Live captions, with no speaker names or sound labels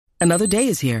Another day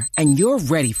is here, and you're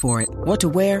ready for it. What to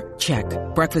wear? Check.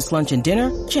 Breakfast, lunch, and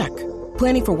dinner? Check.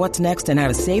 Planning for what's next and how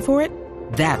to save for it?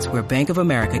 That's where Bank of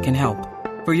America can help.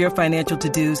 For your financial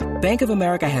to-dos, Bank of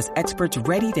America has experts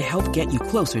ready to help get you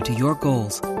closer to your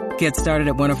goals. Get started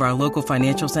at one of our local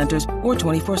financial centers or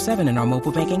 24/7 in our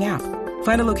mobile banking app.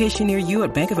 Find a location near you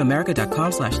at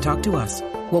bankofamerica.com/talktous.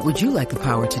 What would you like the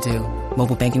power to do?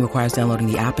 Mobile banking requires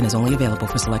downloading the app and is only available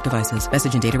for select devices.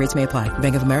 Message and data rates may apply.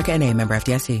 Bank of America N.A., member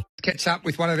FDIC. Catch up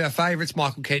with one of our favourites,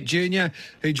 Michael Kent Jr.,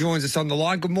 who joins us on the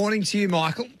line. Good morning to you,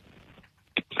 Michael.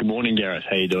 Good morning, Gareth.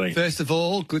 How you doing? First of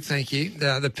all, good, thank you.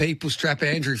 The people strap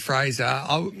Andrew Fraser.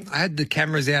 I had the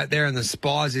cameras out there and the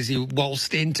spies as he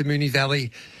waltzed into Moonee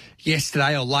Valley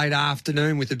yesterday or late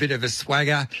afternoon with a bit of a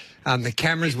swagger. The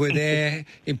cameras were there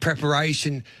in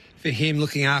preparation for him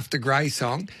looking after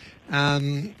Greysong.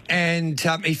 And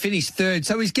he finished third,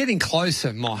 so he's getting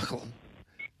closer, Michael.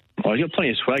 Well, he's got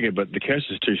plenty of swagger, but the curse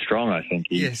is too strong, I think.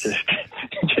 He Yes.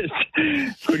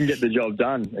 just couldn't get the job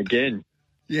done again.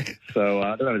 Yeah. So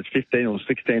I don't know if it's 15 or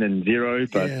 16 and 0,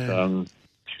 but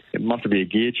it must be a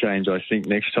gear change, I think,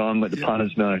 next time. Let the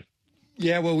punters know.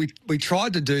 Yeah, well, we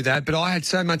tried to do that, but I had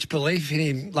so much belief in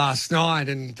him last night.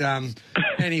 And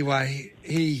anyway,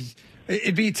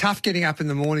 it'd be tough getting up in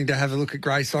the morning to have a look at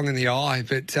Greysong in the eye.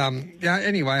 But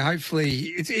anyway, hopefully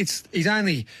he's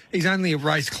only a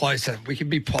race closer. We can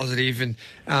be positive, and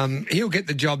he'll get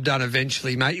the job done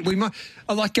eventually, mate. We might,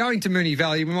 like going to Moonee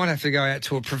Valley, we might have to go out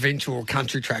to a provincial or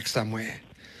country track somewhere.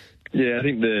 Yeah, I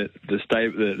think the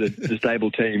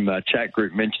stable team chat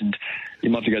group mentioned you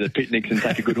might have to go to picnics and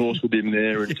take a good horse with him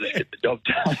there and just get the job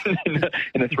done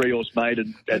in a 3-horse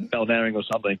maiden at Balnarring or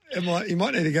something. You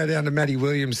might need to go down to Matty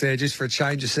Williams there just for a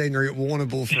change of scenery at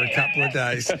Warrnambool for a couple of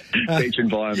days. Beach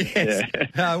environment, yes.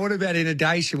 yeah. What about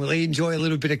inundation? Will he enjoy a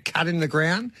little bit of cut in the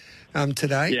ground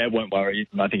today? Yeah, won't worry.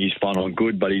 I think he's fine on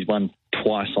good, but he's won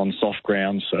twice on soft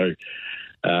ground, so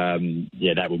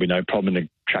that will be no problem. The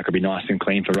track will be nice and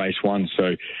clean for race one,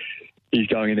 so he's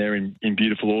going in there in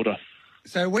beautiful order.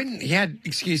 So when he had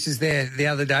excuses there the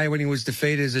other day when he was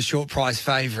defeated as a short price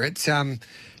favourite,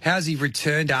 how's he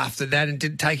returned after that, and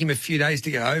did it take him a few days to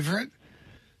get over it?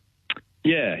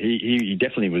 Yeah, he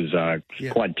definitely was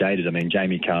quite jaded. I mean,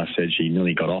 Jamie Carr said she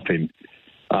nearly got off him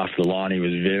after the line. He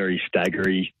was very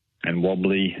staggery and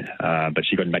wobbly, but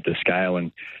she got him back to the scale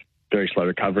and very slow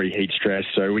recovery, heat stress.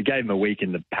 So we gave him a week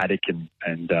in the paddock and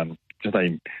just let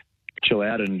him chill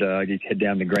out and just head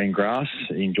down to green grass.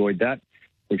 He enjoyed that.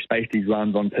 We've spaced his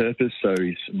runs on purpose, so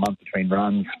he's a month between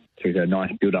runs, so he's got a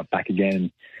nice build-up back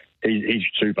again. He's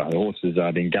super. The horse has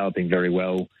been galloping very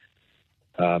well.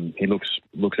 He looks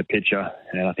a picture,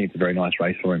 and I think it's a very nice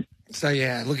race for him. So,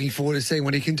 yeah, looking forward to seeing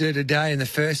what he can do today in the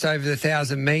first over the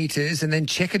 1,000 metres. And then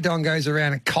Checkerdon goes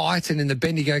around a Kyneton in the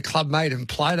Bendigo Club Maiden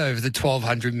Plate over the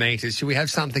 1,200 metres. Should we have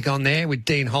something on there with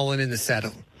Dean Holland in the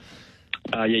saddle?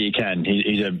 Yeah, you can.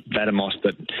 He's a Vatimos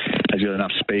that has got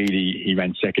enough speed. He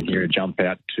ran second here at Jump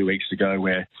Out 2 weeks ago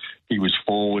where he was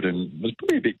forward and was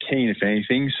probably a bit keen, if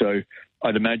anything. So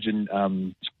I'd imagine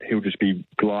he'll just be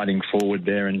gliding forward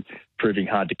there and proving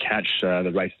hard to catch. The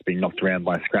race has been knocked around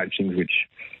by scratchings, which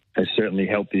has certainly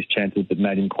helped his chances, but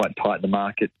made him quite tight in the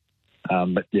market.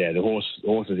 But, yeah, the horse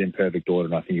is in perfect order,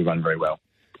 and I think he'll run very well.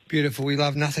 Beautiful. We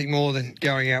love nothing more than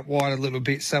going out wide a little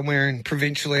bit somewhere in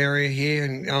provincial area here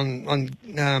and on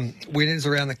winners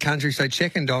around the country. So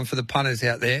checking on for the punters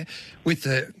out there.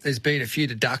 There's been a few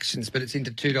deductions, but it's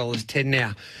into $2.10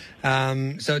 now.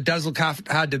 So it does look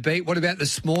hard to beat. What about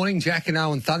this morning, Jack and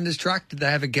Owen Thunderstruck? Did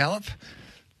they have a gallop?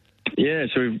 Yeah,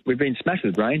 so we've been smashed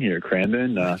with rain here at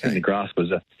Cranbourne. I think the grass was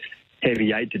a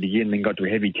heavy 8 to begin, then got to a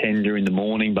heavy 10 during the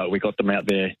morning, but we got them out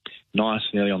there nice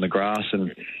and early on the grass,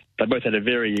 and they both had a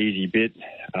very easy bit.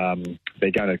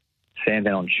 They're going to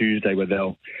Sandown on Tuesday where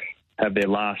they'll have their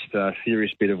last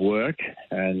serious bit of work,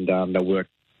 and they'll work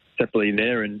separately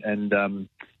there, and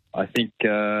I think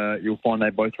you'll find they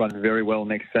both run very well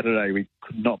next Saturday. We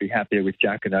could not be happier with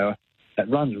Jackanoa. That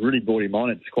run's really brought him on.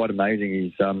 It's quite amazing.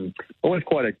 He's always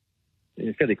quite a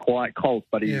fairly quiet colt,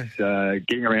 but he's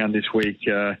getting around this week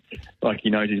like he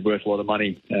knows he's worth a lot of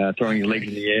money, throwing his legs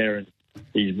in the air, and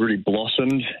he's really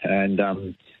blossomed.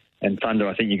 And Thunder,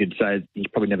 I think you could say he's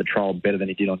probably never trialled better than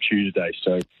he did on Tuesday.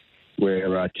 So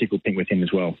we're tickled pink with him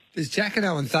as well. Does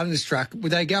Jackanoa and Thunderstruck,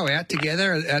 would they go out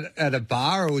together at a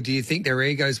bar, or do you think their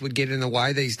egos would get in the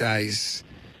way these days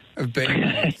of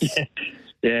being?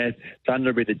 Yeah, Thunder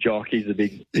will be the jock. He's the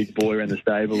big boy around the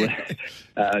stable.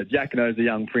 Jackanoa's the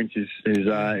young prince. He's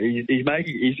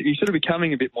sort of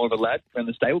becoming a bit more of a lad around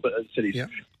the stable, but as I said, he's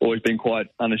always been quite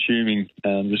unassuming,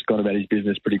 just gone about his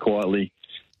business pretty quietly.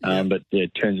 But yeah,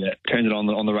 turns it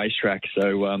on the racetrack.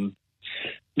 So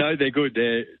No, they're good.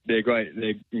 They're great.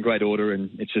 They're in great order, and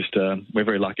it's just we're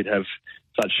very lucky to have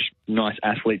such nice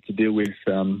athletes to deal with.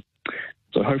 So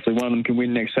hopefully one of them can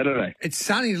win next Saturday. It's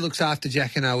Sonny that looks after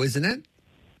Jacquinot, isn't it?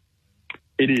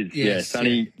 It is, Yes, yeah.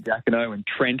 Sonny, Jacquinot and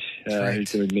Trent.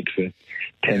 Who's doing mix for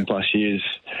 10 plus years.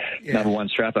 Yeah. Number one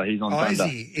strapper. He's on Is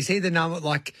Thunder. he? Is he the number?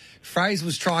 Like, Fraser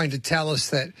was trying to tell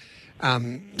us that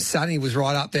Sonny was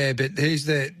right up there, but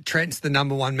Trent's the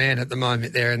number one man at the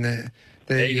moment there in the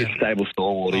He's a stable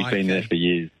stalwart. He's been there for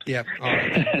years. Yep. All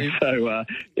right. So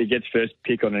he gets first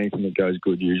pick on anything that goes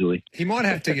good usually. He might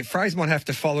have to Fraser might have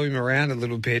to follow him around a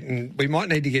little bit, and we might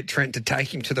need to get Trent to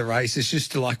take him to the races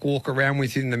just to like walk around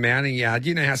with him in the mounting yard.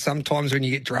 You know how sometimes when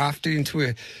you get drafted into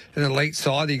an elite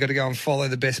side, you got to go and follow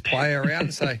the best player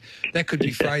around. So that could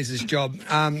be Fraser's job.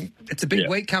 It's a big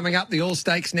week coming up. The All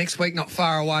Stakes next week, not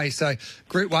far away. So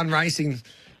Group 1 racing.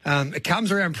 It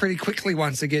comes around pretty quickly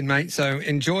once again, mate. So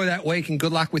enjoy that week and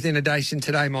good luck with inundation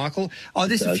today, Michael. Oh,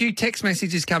 there's a few text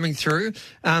messages coming through.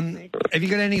 Have you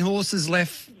got any horses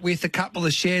left with a couple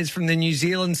of shares from the New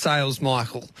Zealand sales,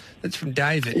 Michael? That's from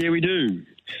David. Yeah, we do.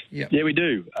 Yep. Yeah, we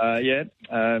do.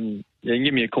 You can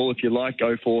give me a call if you like,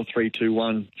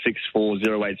 04321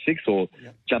 64086, or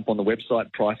jump on the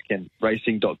website,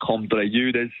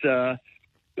 pricekentracing.com.au.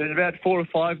 There's about 4 or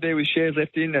 5 there with shares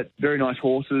left in at very nice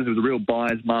horses. It was a real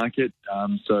buyer's market.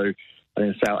 So I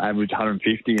think the sale averaged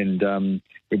 150, and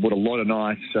we bought a lot of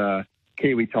nice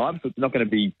Kiwi types. It's not going to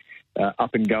be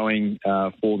up and going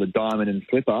for the Diamond and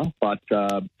Slipper, but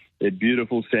they're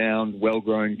beautiful sound,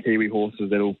 well-grown Kiwi horses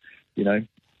that'll, be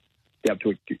up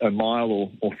to a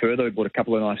mile or further. We bought a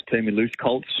couple of nice Team Loose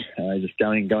colts, just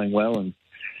going well. And,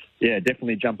 yeah,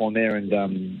 definitely jump on there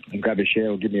and grab a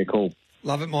share or give me a call.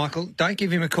 Love it, Michael. Don't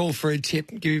give him a call for a tip.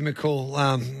 Give him a call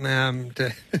to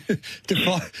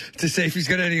see if he's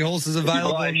got any horses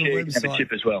available on the website. Have a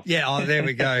tip as well. Yeah, there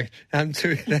we go.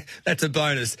 That's a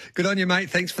bonus. Good on you, mate.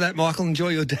 Thanks for that, Michael. Enjoy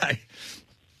your day.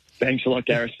 Thanks a lot,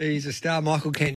 Gareth. He's a star, Michael Kent.